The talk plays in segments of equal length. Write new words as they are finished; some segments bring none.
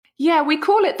Yeah, we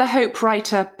call it the Hope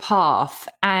Writer Path.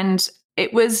 And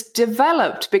it was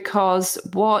developed because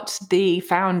what the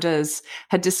founders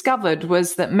had discovered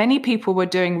was that many people were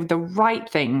doing the right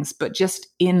things, but just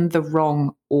in the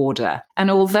wrong order.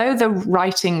 And although the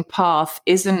writing path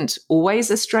isn't always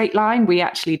a straight line, we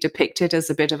actually depict it as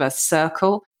a bit of a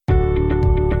circle.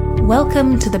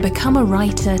 Welcome to the Become a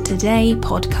Writer Today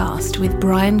podcast with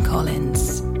Brian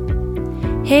Collins.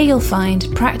 Here you'll find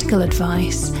practical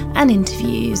advice and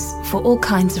interviews for all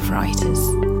kinds of writers.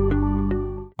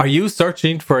 Are you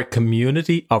searching for a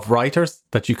community of writers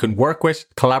that you can work with,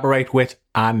 collaborate with,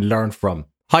 and learn from?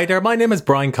 Hi there, my name is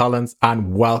Brian Collins,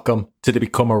 and welcome to the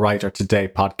Become a Writer Today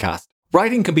podcast.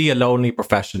 Writing can be a lonely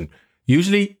profession.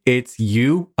 Usually it's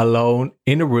you alone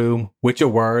in a room with your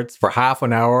words for half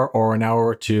an hour or an hour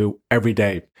or two every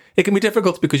day. It can be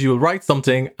difficult because you will write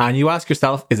something and you ask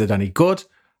yourself, is it any good?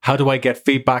 How do I get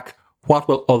feedback? What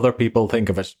will other people think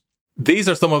of it? These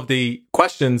are some of the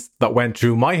questions that went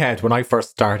through my head when I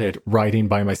first started writing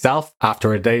by myself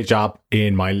after a day job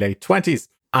in my late 20s.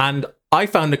 And I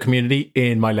found a community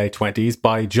in my late 20s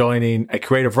by joining a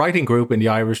creative writing group in the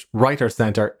Irish Writers'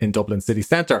 Centre in Dublin City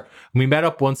Centre. We met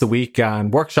up once a week and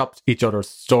workshopped each other's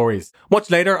stories. Much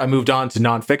later, I moved on to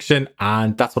non-fiction,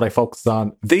 and that's what I focus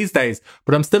on these days.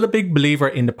 But I'm still a big believer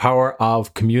in the power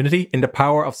of community, in the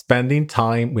power of spending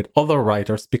time with other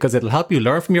writers, because it'll help you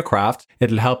learn from your craft,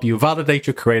 it'll help you validate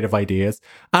your creative ideas,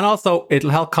 and also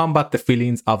it'll help combat the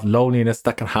feelings of loneliness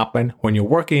that can happen when you're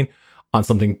working on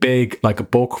something big like a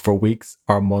book for weeks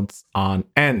or months on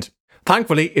end.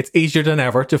 Thankfully, it's easier than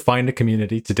ever to find a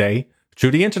community today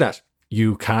through the internet.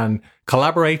 You can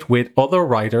collaborate with other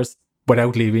writers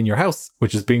without leaving your house,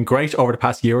 which has been great over the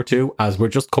past year or two as we're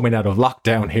just coming out of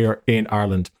lockdown here in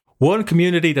Ireland. One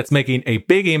community that's making a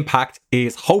big impact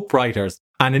is Hope Writers.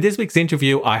 And in this week's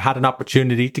interview, I had an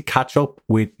opportunity to catch up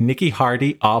with Nikki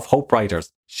Hardy of Hope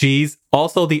Writers. She's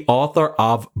also the author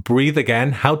of Breathe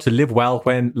Again, How to Live Well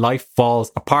When Life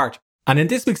Falls Apart. And in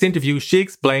this week's interview, she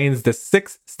explains the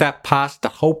 6-step path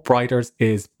that Hope Writers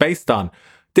is based on.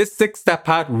 This 6-step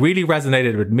path really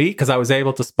resonated with me because I was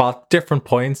able to spot different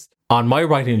points on my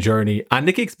writing journey. And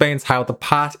Nikki explains how the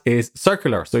path is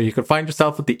circular. So you can find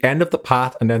yourself at the end of the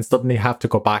path and then suddenly have to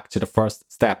go back to the first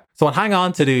step. So I'll hang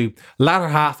on to the latter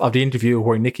half of the interview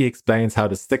where Nikki explains how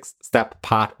the 6-step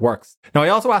path works. Now, I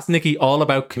also asked Nikki all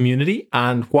about community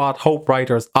and what Hope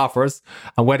Writers offers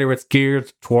and whether it's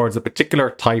geared towards a particular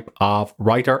type of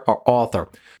writer or author.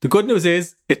 The good news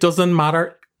is it doesn't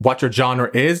matter what your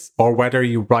genre is or whether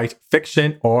you write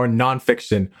fiction or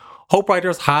non-fiction. Hope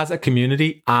Writers has a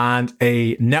community and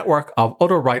a network of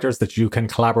other writers that you can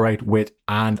collaborate with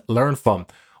and learn from.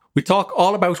 We talk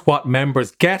all about what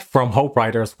members get from Hope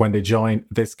Writers when they join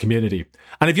this community.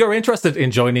 And if you're interested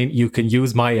in joining, you can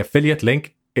use my affiliate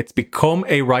link. It's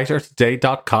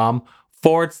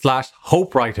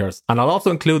becomeawritertoday.com/Hope Writers. And I'll also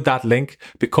include that link,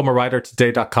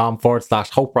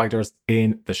 becomeawritertoday.com/Hope Writers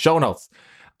in the show notes.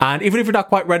 And even if you're not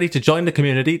quite ready to join the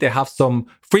community, they have some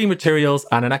free materials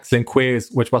and an excellent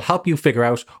quiz, which will help you figure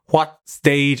out what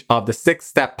stage of the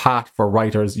 6-step path for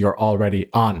writers you're already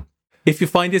on. If you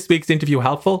find this week's interview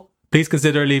helpful, please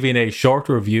consider leaving a short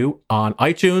review on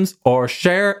iTunes or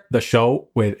share the show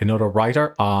with another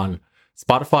writer on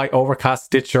Spotify, Overcast,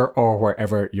 Stitcher, or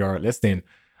wherever you're listening.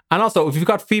 And also, if you've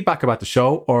got feedback about the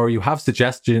show or you have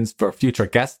suggestions for future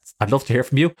guests, I'd love to hear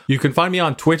from you. You can find me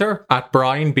on Twitter at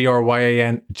Brian,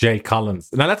 Bryan J.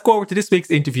 Collins. Now let's go over to this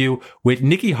week's interview with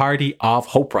Nikki Hardy of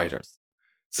Hope Writers.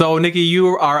 So Nikki,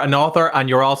 you are an author and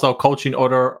you're also coaching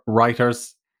other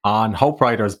writers on Hope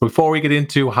Writers. Before we get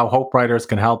into how Hope Writers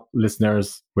can help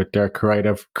listeners with their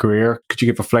creative career, could you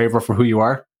give a flavour for who you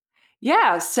are?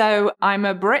 Yeah, so I'm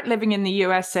a Brit living in the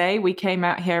USA. We came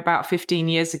out here about 15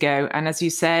 years ago. And as you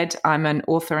said, I'm an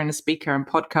author and a speaker and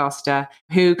podcaster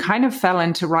who kind of fell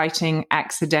into writing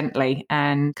accidentally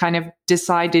and kind of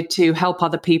decided to help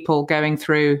other people going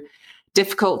through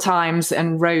difficult times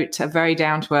and wrote a very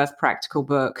down-to-earth practical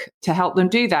book to help them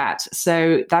do that.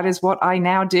 So that is what I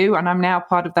now do. And I'm now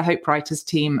part of the Hope Writers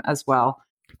team as well.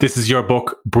 This is your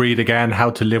book, Breathe Again,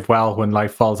 How to Live Well When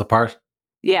Life Falls Apart?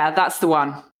 Yeah, that's the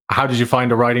one. How did you find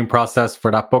the writing process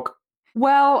for that book?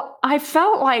 Well, I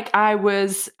felt like I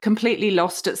was completely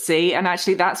lost at sea. And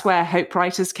actually, that's where Hope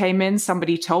Writers came in.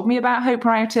 Somebody told me about Hope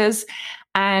Writers.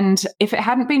 And if it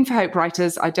hadn't been for Hope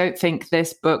Writers, I don't think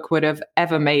this book would have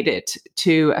ever made it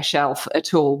to a shelf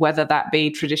at all, whether that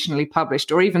be traditionally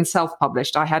published or even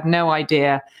self-published. I had no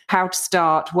idea how to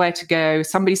start, where to go.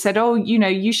 Somebody said, oh,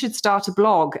 you should start a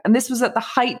blog. And this was at the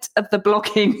height of the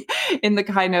blogging in the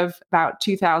kind of about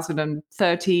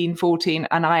 2013, 14.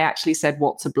 And I actually said,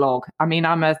 what's a blog? I mean,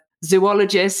 I'm a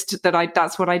zoologist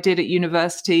that's what I did at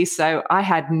university. So I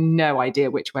had no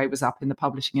idea which way was up in the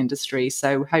publishing industry.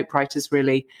 So Hope Writers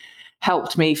really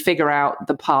helped me figure out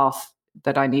the path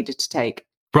that I needed to take.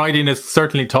 Writing is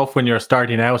certainly tough when you're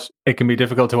starting out. It can be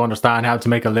difficult to understand how to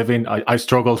make a living. I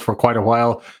struggled for quite a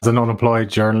while as an unemployed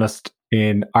journalist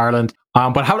in Ireland.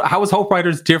 But how is Hope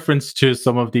Writers different to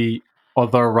some of the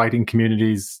other writing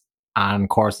communities and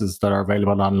courses that are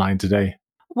available online today?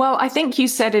 Well, I think you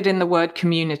said it in the word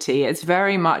community. It's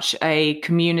very much a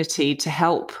community to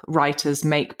help writers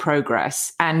make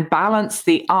progress and balance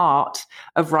the art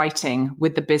of writing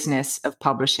with the business of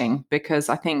publishing, because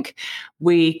I think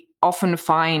we often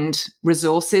find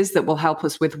resources that will help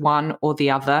us with one or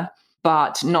the other,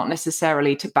 but not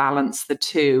necessarily to balance the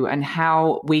two, and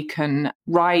how we can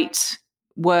write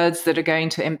words that are going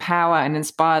to empower and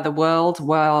inspire the world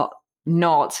while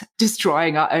not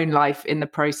destroying our own life in the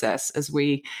process, as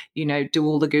we, do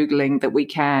all the Googling that we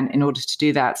can in order to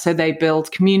do that. So they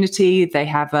build community. They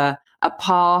have a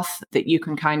path that you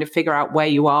can kind of figure out where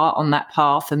you are on that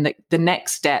path and the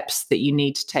next steps that you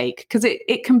need to take, because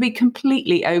it can be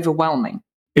completely overwhelming.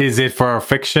 Is it for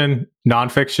fiction,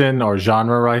 nonfiction, or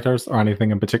genre writers, or anything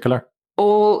in particular?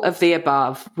 All of the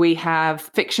above. We have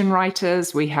fiction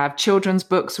writers, we have children's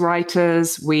books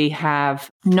writers, we have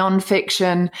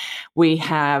nonfiction, we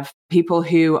have people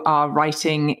who are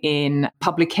writing in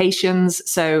publications.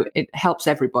 So it helps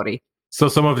everybody. So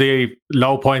some of the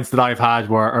low points that I've had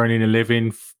were earning a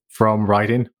living from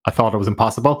writing. I thought it was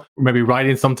impossible. Maybe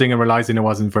writing something and realizing it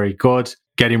wasn't very good,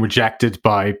 getting rejected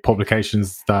by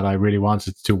publications that I really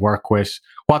wanted to work with.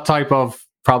 What type of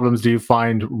problems do you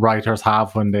find writers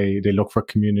have when they look for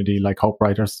community like Hope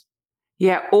Writers?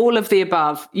 Yeah, all of the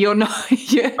above.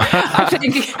 I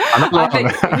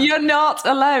think you're not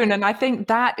alone. And I think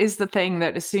that is the thing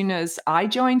that as soon as I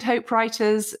joined Hope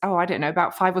Writers,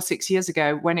 about 5 or 6 years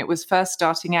ago, when it was first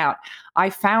starting out,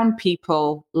 I found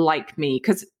people like me,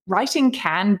 because writing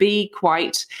can be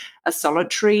quite a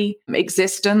solitary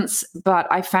existence, but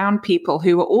I found people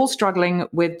who were all struggling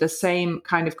with the same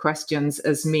kind of questions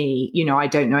as me. I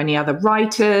don't know any other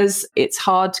writers. It's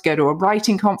hard to go to a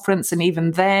writing conference. And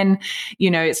even then,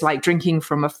 it's like drinking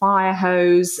from a fire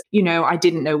hose. I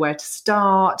didn't know where to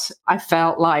start. I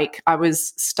felt like I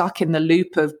was stuck in the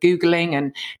loop of Googling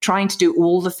and trying to do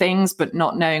all the things, but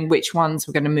not knowing which ones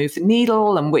were going to move the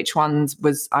needle and which ones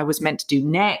I was meant to do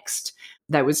next.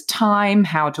 There was time.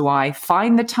 How do I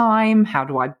find the time? How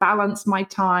do I balance my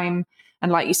time? And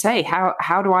like you say,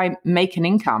 how do I make an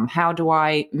income? How do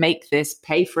I make this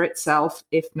pay for itself?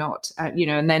 If not,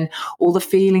 and then all the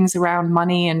feelings around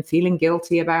money and feeling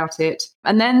guilty about it.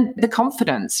 And then the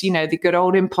confidence, the good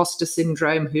old imposter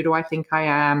syndrome. Who do I think I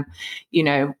am?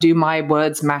 Do my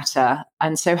words matter?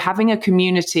 And so having a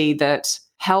community that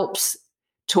helps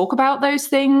talk about those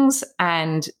things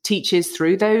and teaches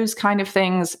through those kind of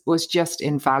things was just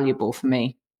invaluable for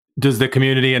me. Does the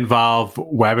community involve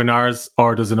webinars,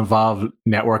 or does it involve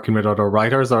networking with other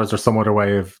writers, or is there some other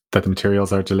way that the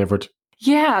materials are delivered?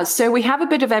 Yeah, so we have a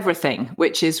bit of everything,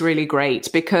 which is really great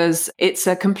because it's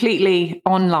a completely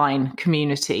online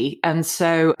community. And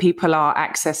so people are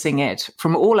accessing it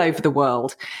from all over the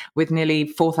world with nearly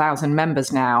 4,000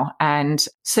 members now. And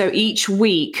so each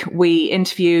week we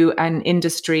interview an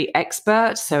industry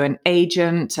expert, so an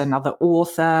agent, another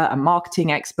author, a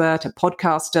marketing expert, a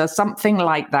podcaster, something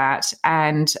like that.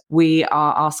 And we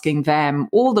are asking them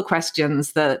all the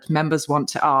questions that members want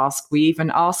to ask. We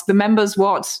even ask the members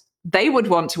what they would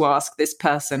want to ask this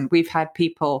person. We've had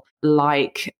people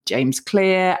like James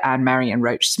Clear and Marion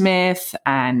Roach Smith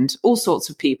and all sorts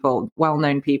of people,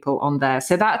 well-known people on there.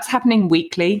 So that's happening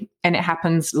weekly and it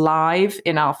happens live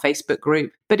in our Facebook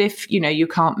group. But if, you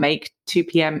can't make 2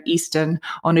 p.m. Eastern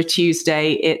on a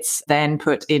Tuesday, it's then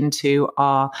put into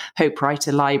our Hope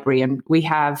Writer library. And we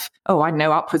have,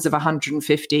 upwards of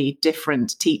 150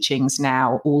 different teachings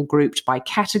now, all grouped by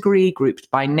category, grouped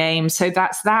by name. So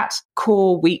that's that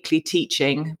core weekly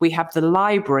teaching. We have the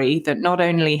library that not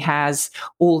only has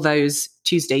all those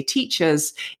Tuesday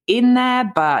teachers in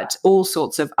there, but all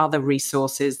sorts of other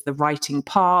resources, the writing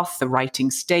path, the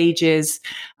writing stages,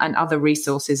 and other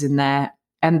resources in there.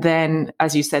 And then,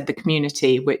 as you said, the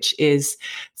community, which is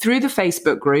through the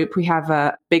Facebook group. We have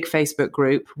a big Facebook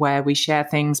group where we share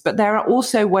things, but there are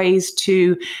also ways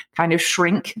to kind of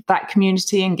shrink that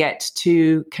community and get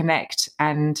to connect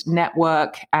and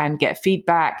network and get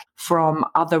feedback from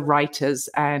other writers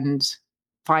and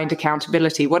find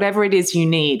accountability, whatever it is you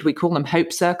need. We call them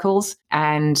hope circles,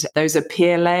 and those are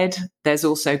peer-led. There's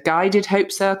also guided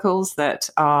hope circles that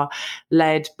are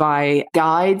led by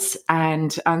guides.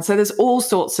 And so there's all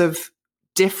sorts of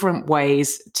different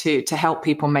ways to help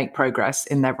people make progress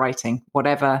in their writing,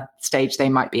 whatever stage they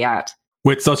might be at.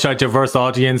 With such a diverse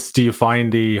audience, do you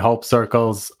find the Hope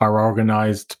Circles are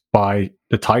organized by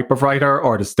the type of writer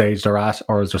or the stage they're at,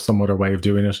 or is there some other way of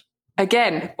doing it?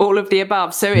 Again, all of the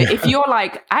above. So if you're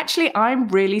like, actually, I'm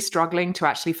really struggling to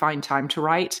actually find time to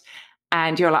write,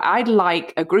 and you're like, I'd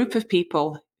like a group of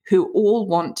people who all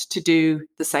want to do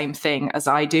the same thing as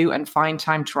I do and find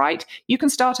time to write, you can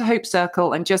start a Hope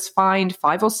Circle and just find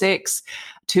 5 or 6,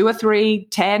 2 or 3,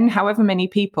 10, however many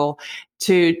people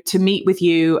to meet with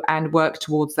you and work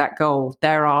towards that goal.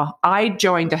 I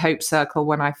joined a Hope Circle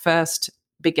when I first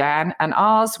began, and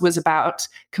ours was about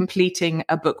completing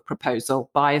a book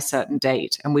proposal by a certain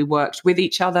date. And we worked with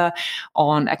each other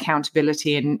on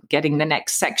accountability and getting the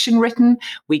next section written.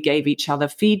 We gave each other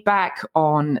feedback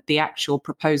on the actual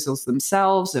proposals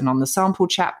themselves and on the sample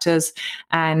chapters.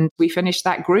 And we finished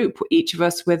that group, each of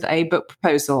us with a book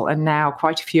proposal. And now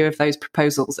quite a few of those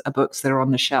proposals are books that are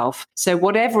on the shelf. So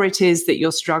whatever it is that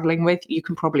you're struggling with, you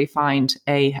can probably find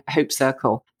a Hope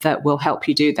Circle that will help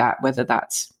you do that, whether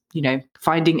that's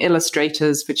finding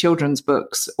illustrators for children's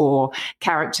books or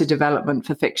character development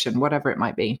for fiction, whatever it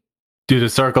might be. Do the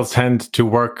circles tend to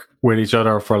work with each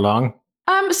other for long?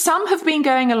 Some have been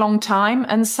going a long time,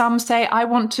 and some say, I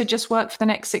want to just work for the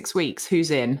next 6 weeks. Who's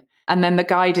in? And then the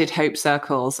guided Hope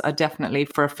Circles are definitely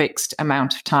for a fixed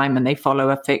amount of time, and they follow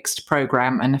a fixed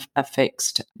program and a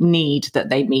fixed need that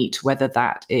they meet, whether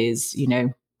that is,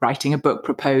 writing a book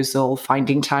proposal,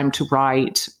 finding time to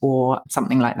write, or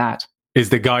something like that. Is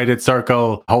the guided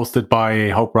circle hosted by a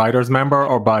Hope Writers member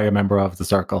or by a member of the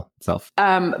circle itself?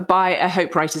 By a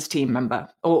Hope Writers team member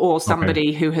or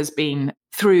somebody who has been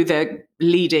through the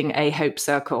leading a Hope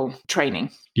Circle training.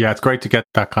 Yeah, it's great to get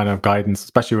that kind of guidance,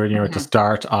 especially when you're at the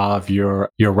start of your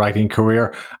writing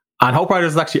career. And Hope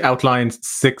Writers actually outlined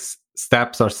 6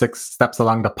 steps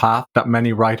along the path that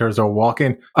many writers are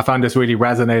walking. I found this really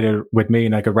resonated with me,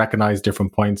 and I could recognize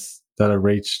different points that I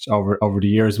reached over the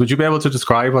years. Would you be able to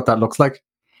describe what that looks like?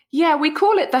 Yeah, we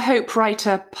call it the Hope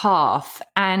Writer Path,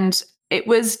 and it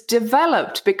was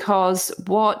developed because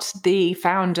what the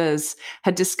founders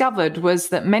had discovered was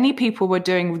that many people were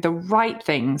doing the right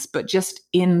things, but just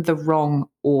in the wrong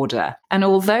order. And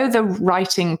although the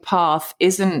writing path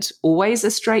isn't always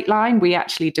a straight line, we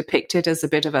actually depict it as a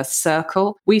bit of a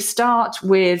circle. We start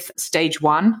with stage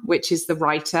 1, which is the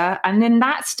writer. And in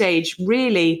that stage,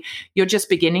 really, you're just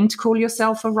beginning to call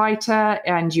yourself a writer,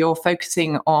 and you're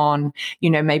focusing on,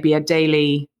 maybe a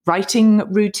daily writing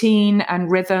routine and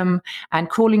rhythm,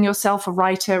 and calling yourself a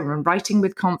writer and writing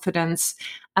with confidence.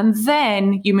 And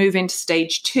then you move into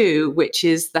stage 2, which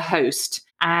is the host.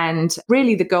 And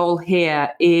really the goal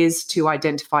here is to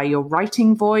identify your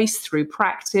writing voice through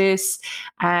practice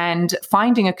and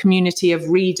finding a community of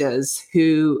readers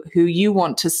who you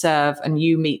want to serve, and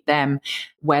you meet them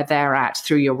where they're at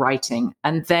through your writing.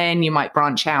 And then you might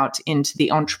branch out into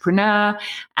the entrepreneur,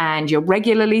 and you're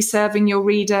regularly serving your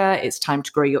reader. It's time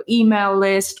to grow your email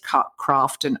list,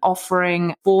 craft an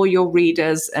offering for your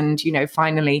readers, and,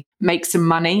 finally make some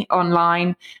money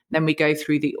online. Then we go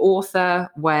through the author,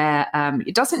 where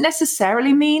it doesn't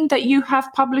necessarily mean that you have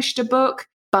published a book,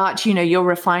 but, you're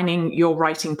refining your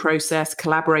writing process,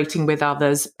 collaborating with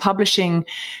others, publishing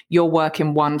your work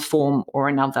in one form or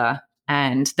another.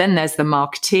 And then there's the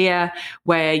marketeer,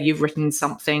 where you've written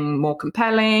something more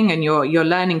compelling and you're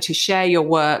learning to share your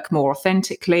work more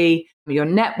authentically. You're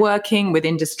networking with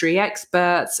industry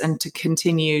experts and to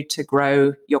continue to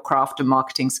grow your craft and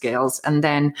marketing skills. And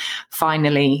then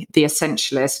finally, the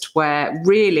essentialist, where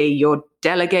really you're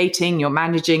delegating, you're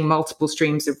managing multiple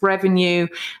streams of revenue,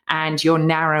 and you're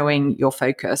narrowing your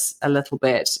focus a little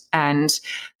bit. And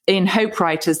in Hope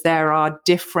Writers, there are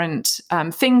different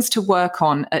things to work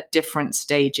on at different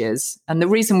stages. And the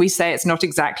reason we say it's not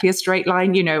exactly a straight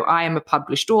line, I am a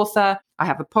published author, I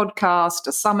have a podcast,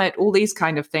 a summit, all these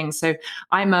kind of things. So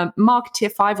I'm a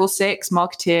marketeer 5 or 6,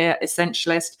 marketeer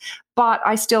essentialist, but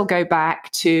I still go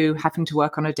back to having to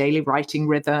work on a daily writing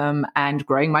rhythm and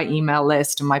growing my email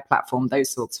list and my platform,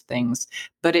 those sorts of things.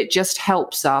 But it just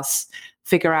helps us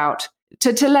figure out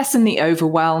to lessen the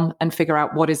overwhelm and figure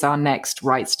out what is our next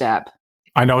right step.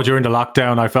 I know during the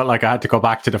lockdown, I felt like I had to go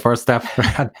back to the first step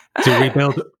to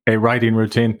rebuild a writing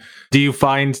routine. Do you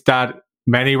find that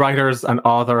many writers and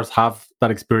authors have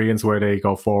that experience where they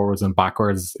go forwards and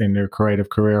backwards in their creative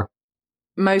career?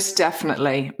 Most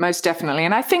definitely.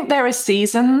 And I think there are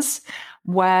seasons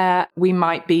where we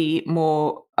might be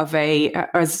more of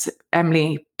as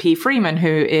Emily P. Freeman, who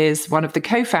is one of the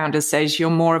co-founders, says, you're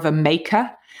more of a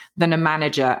maker than a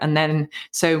manager. And then,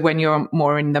 so when you're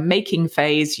more in the making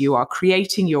phase, you are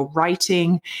creating, you're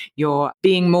writing, you're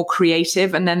being more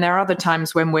creative. And then there are other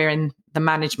times when we're in the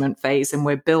management phase and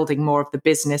we're building more of the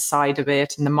business side of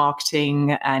it and the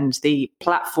marketing and the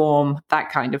platform, that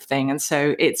kind of thing. And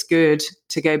so it's good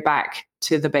to go back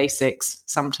to the basics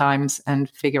sometimes and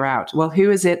figure out, well,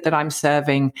 who is it that I'm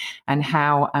serving and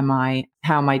how am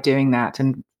I doing that,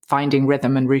 and finding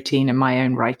rhythm and routine in my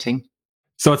own writing.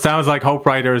 So it sounds like Hope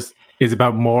Writers is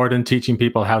about more than teaching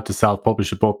people how to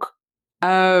self-publish a book.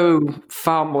 Oh,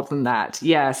 far more than that.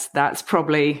 Yes, that's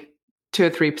probably 2 or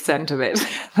 3% of it.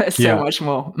 There's so much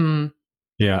more.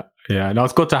 Yeah. No,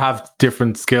 it's good to have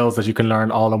different skills that you can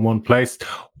learn all in one place.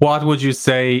 What would you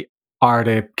say are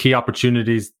the key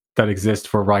opportunities that exist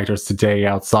for writers today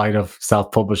outside of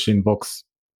self-publishing books?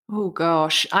 Oh,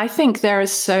 gosh. I think there are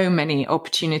so many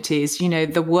opportunities.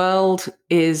 The world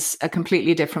is a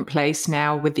completely different place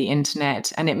now with the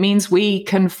internet, and it means we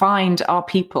can find our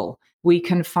people. We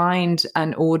can find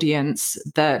an audience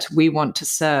that we want to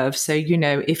serve. So,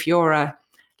 if you're a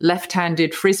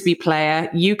left-handed Frisbee player,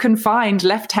 you can find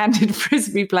left-handed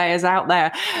Frisbee players out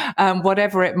there,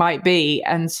 whatever it might be.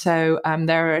 And so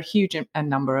there are a huge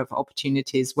number of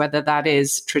opportunities, whether that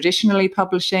is traditionally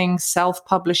publishing,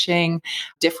 self-publishing,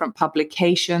 different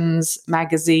publications,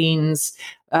 magazines.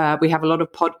 We have a lot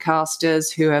of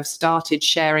podcasters who have started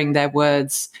sharing their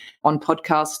words on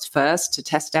podcasts first to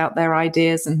test out their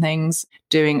ideas and things,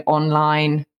 doing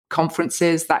online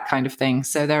conferences, that kind of thing.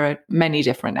 So there are many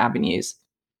different avenues.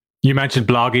 You mentioned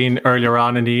blogging earlier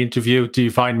on in the interview. Do you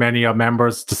find many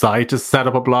members decide to set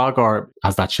up a blog, or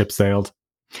has that ship sailed?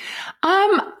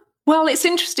 Well, it's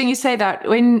interesting you say that.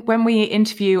 When we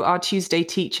interview our Tuesday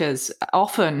teachers,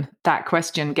 often that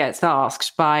question gets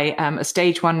asked by a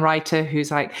stage 1 writer who's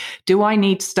like, do I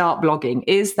need to start blogging?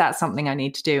 Is that something I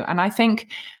need to do? And I think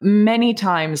many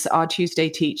times our Tuesday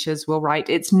teachers will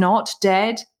write, it's not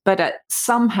dead, but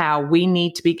somehow we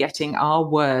need to be getting our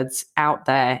words out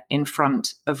there in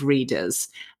front of readers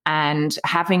and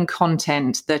having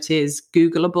content that is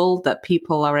Googleable, that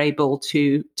people are able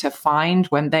to find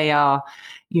when they are,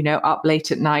 up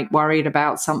late at night worried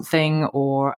about something,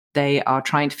 or they are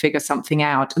trying to figure something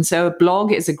out. And so a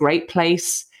blog is a great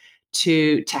place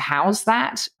to house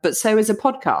that, but so is a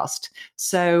podcast.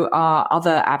 So are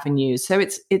other avenues. So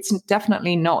it's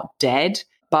definitely not dead,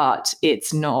 but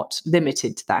it's not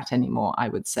limited to that anymore, I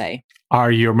would say.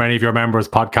 Are many of your members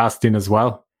podcasting as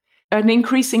well? An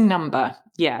increasing number,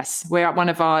 yes. One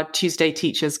of our Tuesday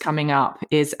teachers coming up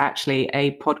is actually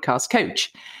a podcast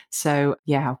coach. So,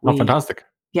 yeah. Fantastic.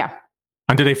 Yeah.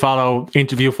 And do they follow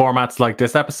interview formats like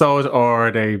this episode, or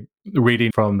are they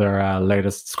reading from their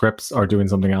latest scripts or doing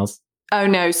something else? Oh,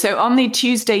 no. So on the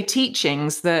Tuesday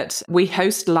teachings that we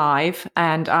host live,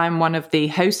 and I'm one of the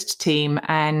host team,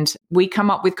 and we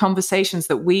come up with conversations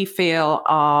that we feel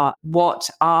are what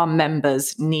our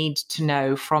members need to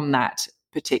know from that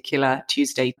particular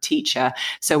Tuesday teacher.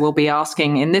 So we'll be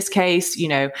asking, in this case,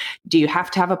 do you have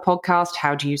to have a podcast?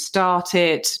 How do you start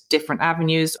it? Different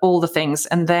avenues, all the things.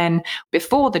 And then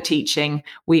before the teaching,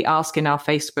 we ask in our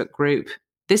Facebook group,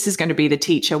 this is going to be the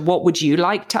teacher. What would you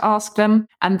like to ask them?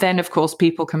 And then, of course,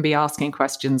 people can be asking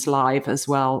questions live as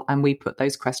well. And we put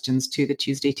those questions to the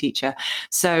Tuesday teacher.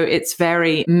 So it's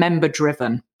very member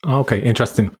driven. Okay,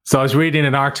 interesting. So I was reading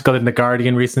an article in The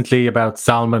Guardian recently about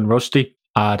Salman Rushdie.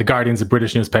 The Guardian's a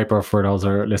British newspaper for those who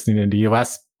are listening in the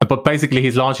US. But basically,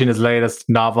 he's launching his latest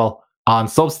novel on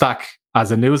Substack as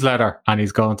a newsletter, and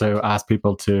he's going to ask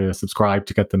people to subscribe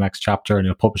to get the next chapter, and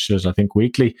he'll publish it, I think,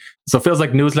 weekly. So it feels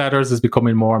like newsletters is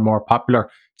becoming more and more popular.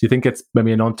 Do you think it's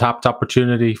maybe an untapped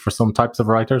opportunity for some types of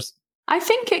writers? I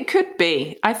think it could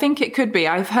be.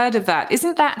 I've heard of that.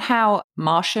 Isn't that how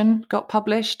Martian got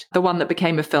published? The one that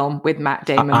became a film with Matt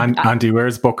Damon. Andy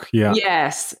Weir's book, yeah.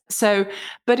 Yes. So,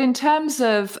 but in terms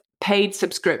of paid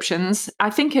subscriptions, I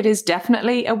think it is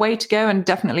definitely a way to go, and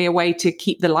definitely a way to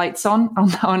keep the lights on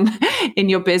in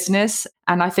your business.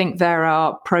 And I think there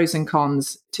are pros and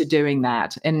cons to doing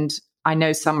that. And I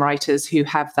know some writers who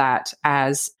have that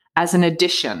as an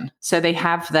addition. So they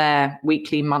have their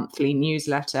weekly, monthly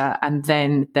newsletter, and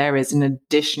then there is an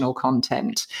additional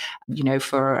content,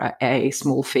 for a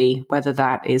small fee, whether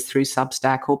that is through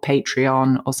Substack or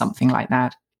Patreon or something like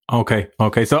that. Okay.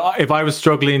 So if I was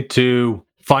struggling to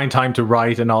find time to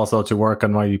write and also to work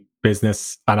on my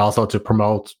business and also to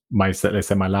promote let's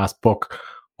say my last book,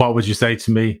 what would you say to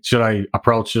me? Should I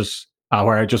approach it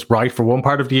where I just write for one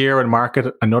part of the year and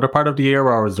market another part of the year,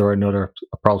 or is there another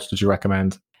approach that you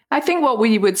recommend? I think what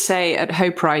we would say at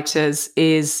Hope Writers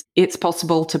is it's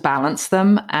possible to balance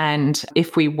them. And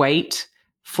if we wait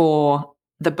for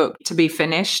the book to be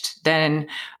finished, then,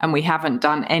 and we haven't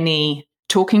done any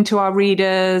talking to our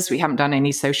readers, we haven't done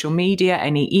any social media,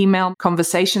 any email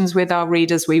conversations with our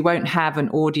readers, we won't have an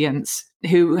audience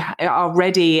who are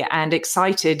ready and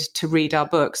excited to read our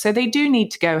book. So they do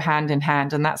need to go hand in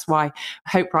hand. And that's why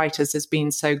Hope Writers has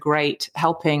been so great,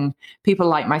 helping people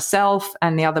like myself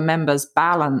and the other members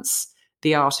balance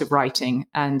the art of writing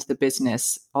and the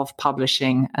business of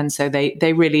publishing. And so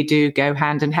they really do go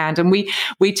hand in hand. And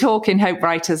we talk in Hope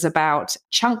Writers about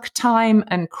chunk time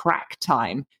and crack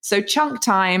time. So chunk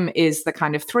time is the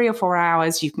kind of 3 or 4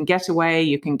 hours you can get away,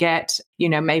 you can get,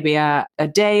 maybe a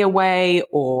day away,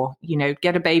 or,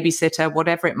 get a babysitter,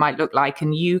 whatever it might look like.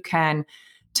 And you can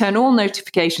turn all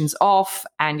notifications off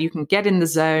and you can get in the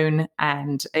zone,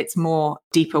 and it's more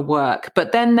deeper work.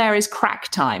 But then there is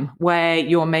crack time, where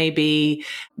you're maybe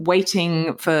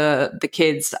waiting for the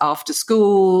kids after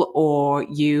school, or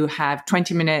you have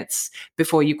 20 minutes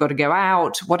before you've got to go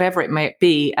out, whatever it might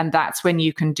be. And that's when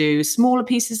you can do smaller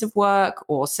pieces of work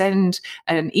or send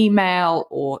an email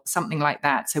or something like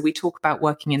that. So we talk about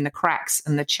working in the cracks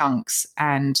and the chunks,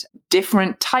 and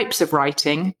different types of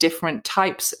writing, different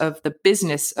types of the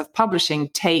business of publishing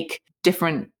take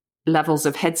different levels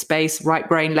of headspace, right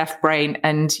brain, left brain,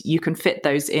 and you can fit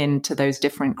those into those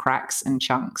different cracks and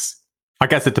chunks. I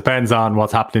guess it depends on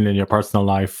what's happening in your personal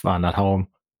life and at home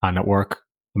and at work.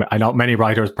 I know many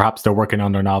writers, perhaps they're working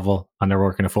on their novel and they're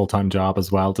working a full-time job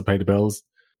as well to pay the bills.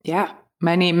 Yeah.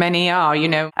 Many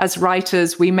are, as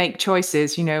writers, we make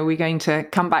choices. We're going to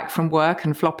come back from work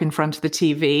and flop in front of the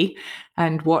TV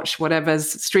and watch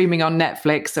whatever's streaming on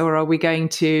Netflix, or are we going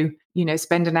to,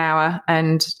 spend an hour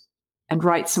and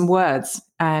write some words?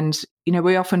 And,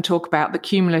 we often talk about the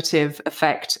cumulative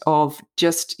effect of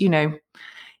just,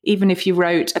 even if you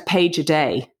wrote a page a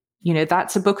day,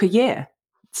 that's a book a year.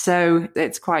 So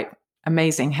it's quite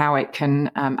amazing how it can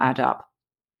add up.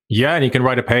 Yeah, and you can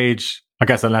write a page, I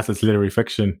guess, unless it's literary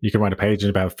fiction, you can write a page in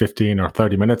about 15 or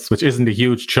 30 minutes, which isn't a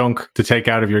huge chunk to take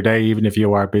out of your day, even if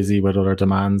you are busy with other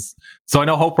demands. So I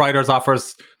know Hope Writers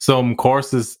offers some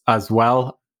courses as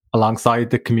well alongside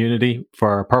the community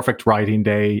for Perfect Writing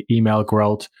Day, email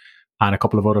growth, and a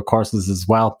couple of other courses as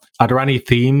well. Are there any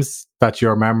themes that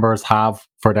your members have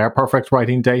for their Perfect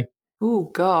Writing Day? Oh,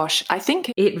 gosh, I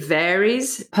think it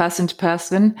varies person to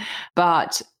person,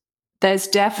 but there's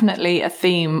definitely a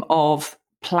theme of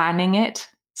planning it,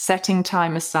 setting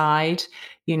time aside.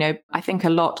 I think a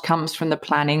lot comes from the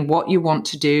planning, what you want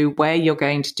to do, where you're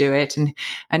going to do it,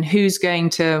 and who's going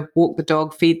to walk the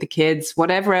dog, feed the kids,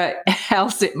 whatever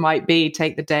else it might be,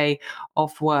 take the day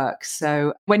off work.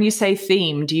 So when you say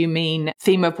theme, do you mean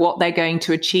theme of what they're going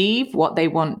to achieve, what they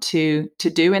want to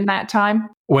do in that time?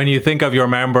 When you think of your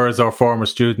members or former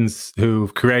students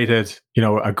who've created,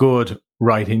 a good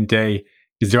writing day,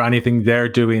 is there anything they're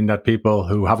doing that people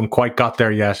who haven't quite got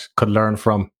there yet could learn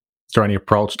from? Is there any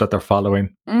approach that they're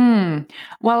following?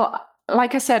 Well,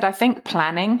 like I said, I think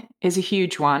planning is a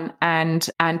huge one, and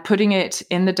putting it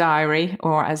in the diary,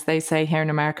 or as they say here in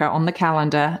America, on the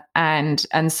calendar. And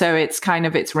so it's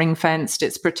it's ring fenced,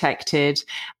 it's protected,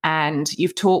 and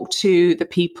you've talked to the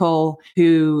people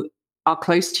who are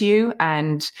close to you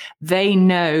and they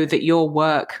know that your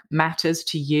work matters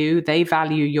to you. They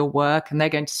value your work and they're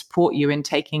going to support you in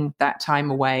taking that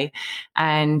time away.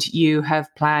 And you have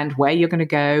planned where you're going to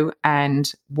go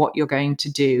and what you're going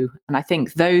to do. And I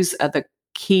think those are the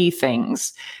key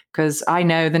things, because I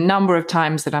know the number of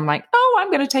times that I'm like, oh, I'm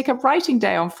going to take a writing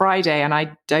day on Friday, and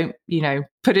I don't,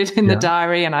 put it in the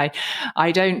diary, and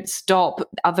I don't stop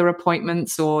other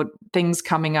appointments or things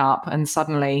coming up, and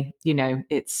suddenly,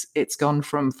 it's gone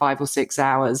from 5 or 6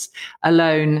 hours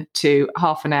alone to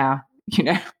half an hour,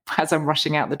 as I'm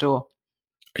rushing out the door.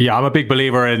 Yeah, I'm a big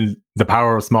believer in the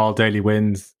power of small daily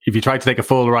wins. If you try to take a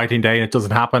full writing day and it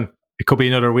doesn't happen, it could be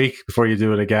another week before you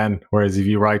do it again. Whereas if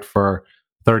you write for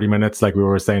 30 minutes, like we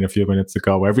were saying a few minutes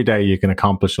ago, every day you can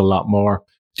accomplish a lot more.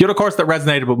 The other course that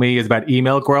resonated with me is about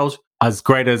email growth. As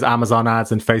great as Amazon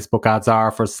ads and Facebook ads are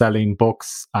for selling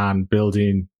books and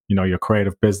building, your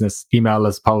creative business, email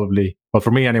is probably, well,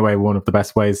 for me anyway, one of the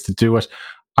best ways to do it.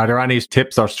 Are there any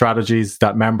tips or strategies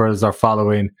that members are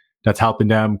following that's helping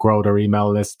them grow their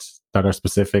email list that are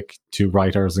specific to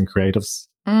writers and creatives?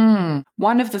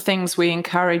 One of the things we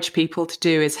encourage people to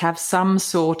do is have some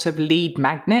sort of lead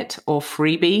magnet or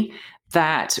freebie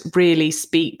that really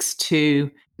speaks to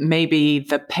maybe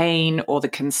the pain or the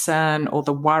concern or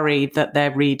the worry that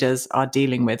their readers are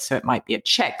dealing with. So it might be a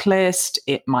checklist,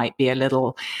 it might be a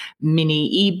little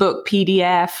mini ebook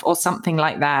PDF or something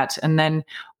like that. And then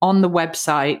on the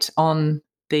website, on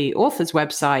the author's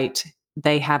website,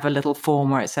 they have a little form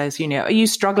where it says, are you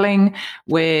struggling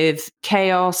with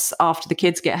chaos after the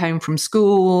kids get home from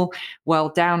school?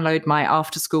 Well, download my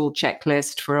after school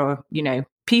checklist for,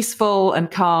 peaceful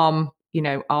and calm,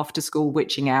 after school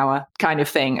witching hour kind of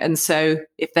thing. And so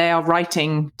if they are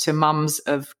writing to mums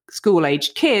of school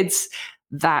aged kids,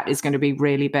 that is going to be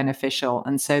really beneficial.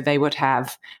 And so they would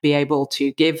be able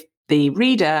to give the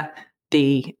reader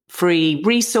the free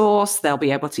resource. They'll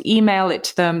be able to email it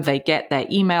to them. They get their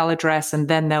email address, and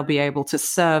then they'll be able to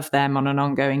serve them on an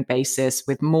ongoing basis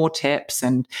with more tips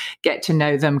and get to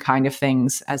know them kind of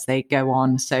things as they go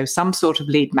on. So some sort of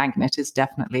lead magnet is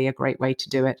definitely a great way to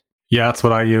do it. Yeah, that's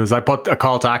what I use. I put a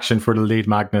call to action for the lead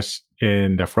magnet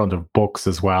in the front of books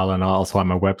as well, and also on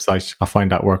my website. I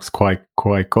find that works quite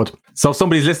good. So if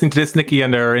somebody's listening to this, Nikki,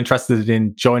 and they're interested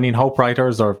in joining Hope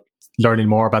Writers or learning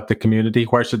more about the community,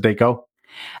 where should they go?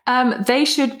 They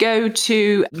should go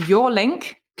to your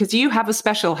link, because you have a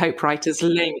special Hope Writers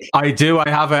link. I do. I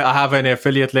have an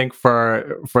affiliate link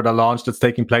for the launch that's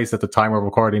taking place at the time we're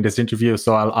recording this interview.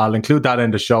 So I'll include that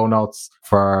in the show notes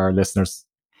for our listeners.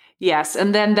 Yes,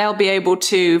 and then they'll be able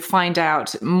to find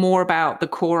out more about the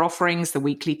core offerings, the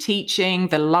weekly teaching,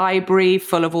 the library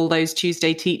full of all those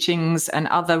Tuesday teachings and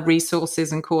other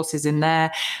resources and courses in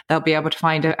there. They'll be able to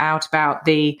find out about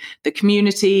the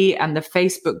community and the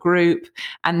Facebook group,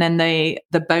 and then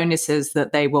the bonuses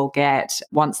that they will get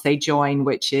once they join,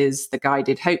 which is the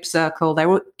Guided Hope Circle. They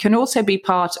can also be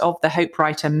part of the Hope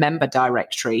Writer member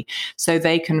directory, so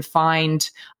they can find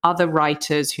other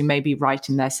writers who maybe write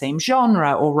in their same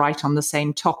genre or write on the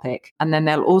same topic. And then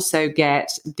they'll also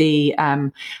get the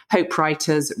Hope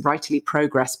Writers Writerly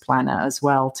Progress Planner as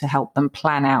well to help them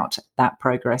plan out that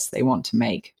progress they want to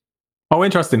make. Oh,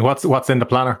 interesting. What's in the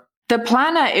planner? The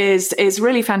planner is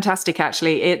really fantastic,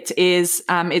 actually. It is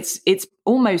it's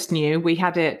almost new. We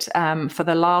had it for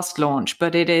the last launch,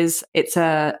 but it's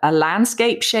a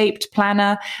landscape shaped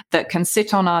planner that can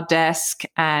sit on our desk,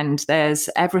 and there's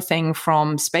everything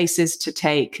from spaces to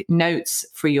take notes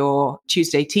for your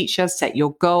Tuesday teacher, set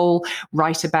your goal,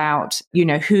 write about,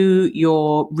 who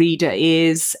your reader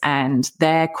is and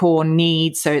their core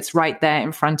needs. So it's right there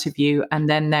in front of you. And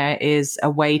then there is a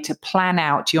way to plan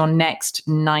out your next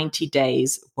 90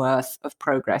 days worth of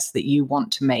progress that you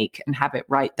want to make and have it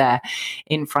right there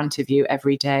in front of you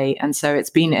every day. And so it's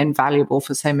been invaluable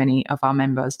for so many of our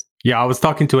members. Yeah, I was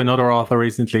talking to another author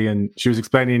recently, and she was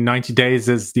explaining 90 days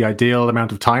is the ideal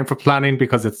amount of time for planning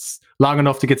because it's long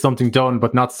enough to get something done,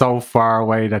 but not so far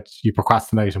away that you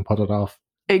procrastinate and put it off.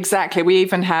 Exactly. We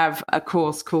even have a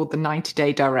course called the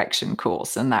 90-Day Direction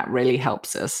course, and that really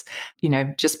helps us,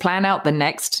 just plan out the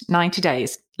next 90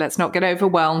 days. Let's not get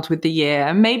overwhelmed with the year.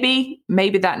 And maybe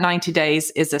that 90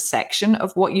 days is a section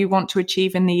of what you want to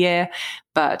achieve in the year,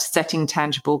 but setting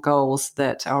tangible goals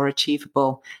that are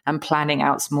achievable and planning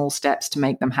out small steps to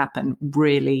make them happen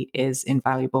really is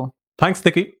invaluable. Thanks,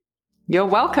 Nikki. You're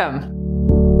welcome.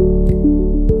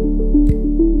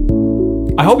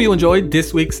 I hope you enjoyed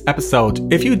this week's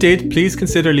episode. If you did, please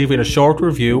consider leaving a short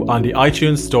review on the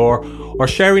iTunes store or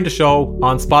sharing the show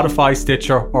on Spotify,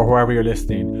 Stitcher, or wherever you're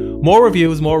listening. More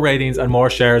reviews, more ratings, and more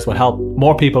shares will help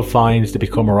more people find the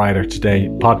Become a Writer Today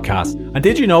podcast. And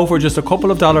did you know for just a couple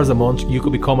of dollars a month, you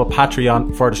could become a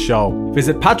Patreon for the show?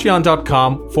 Visit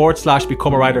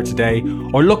patreon.com/Become a Writer Today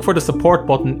or look for the support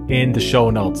button in the show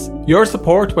notes. Your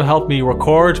support will help me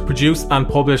record, produce, and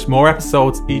publish more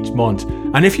episodes each month.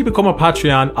 And if you become a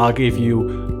Patreon, I'll give you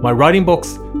my writing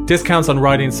books, discounts on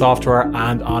writing software,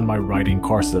 and on my writing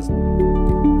courses.